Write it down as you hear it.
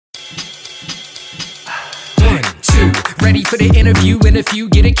ready for the interview. And if you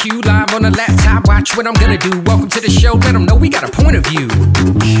get a cue live on a laptop, watch what I'm gonna do. Welcome to the show, let them know we got a point of view.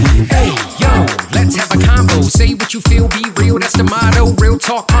 Hey, yo, let's have a combo. Say what you feel, be real, that's the motto. Real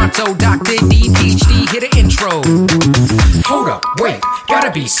talk pronto, Dr. D, PhD, hit an intro. Hold up, wait,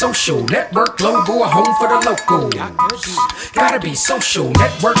 gotta be social. Network global, a home for the local. Gotta be social.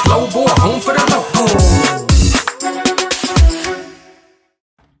 Network global, a home for the local.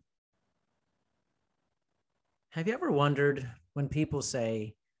 Have you ever wondered when people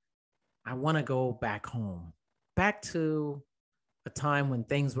say, I want to go back home, back to a time when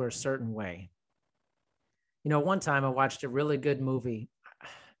things were a certain way? You know, one time I watched a really good movie,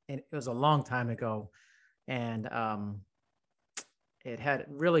 and it was a long time ago, and it had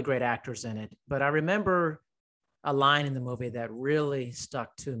really great actors in it. But I remember a line in the movie that really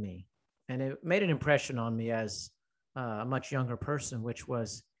stuck to me, and it made an impression on me as a much younger person, which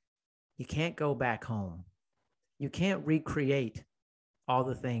was, you can't go back home. You can't recreate all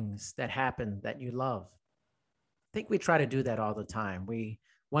the things that happened that you love. I think we try to do that all the time. We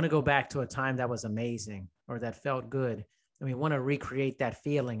want to go back to a time that was amazing or that felt good. And we want to recreate that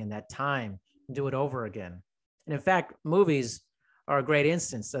feeling and that time and do it over again. And in fact, movies are a great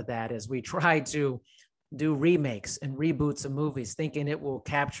instance of that, as we try to do remakes and reboots of movies, thinking it will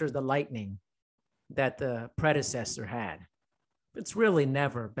capture the lightning that the predecessor had. It's really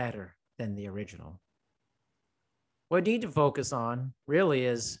never better than the original. What you need to focus on really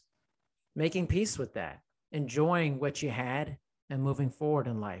is making peace with that, enjoying what you had and moving forward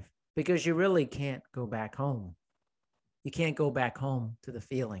in life, because you really can't go back home. You can't go back home to the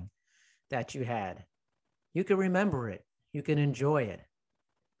feeling that you had. You can remember it, you can enjoy it,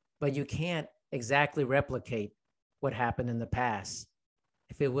 but you can't exactly replicate what happened in the past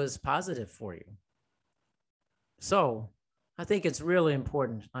if it was positive for you. So I think it's really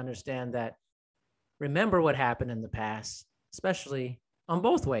important to understand that remember what happened in the past, especially on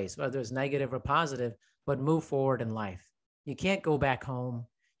both ways, whether it's negative or positive, but move forward in life. You can't go back home.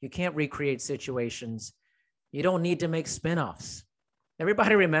 You can't recreate situations. You don't need to make spinoffs.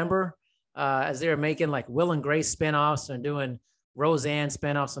 Everybody remember as they were making like Will and Grace spinoffs and doing Roseanne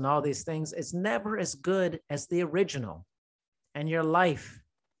spinoffs and all these things, it's never as good as the original. And your life,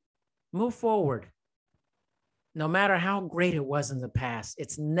 move forward. No matter how great it was in the past,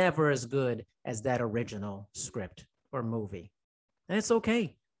 it's never as good as that original script or movie. And it's okay.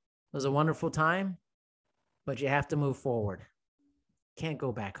 It was a wonderful time, but you have to move forward. Can't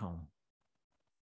go back home.